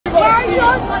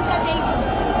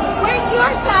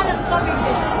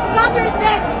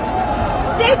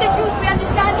Say the truth. We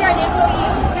understand you're an employee.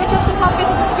 You're just a puppet.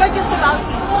 You're just a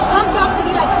mouthpiece. Come talk to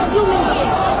me like a human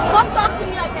being. Come talk to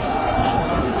me like a human being.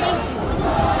 Thank you.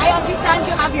 I understand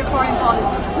you have your foreign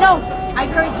policy. No,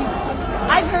 I've heard you.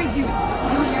 I've heard you.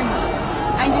 You hear me.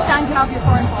 I understand you have your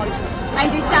foreign policy.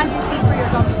 I understand you speak for your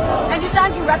government. I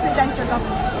understand you represent your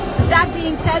government. But that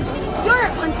being said, you're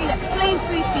a country that's claimed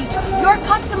free speech. Your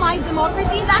customized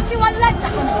democracy is actually what led to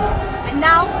Hamas. And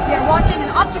now we are watching an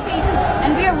occupation,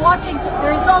 and we are watching the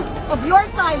result of your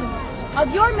silence,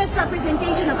 of your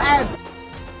misrepresentation of Arabs.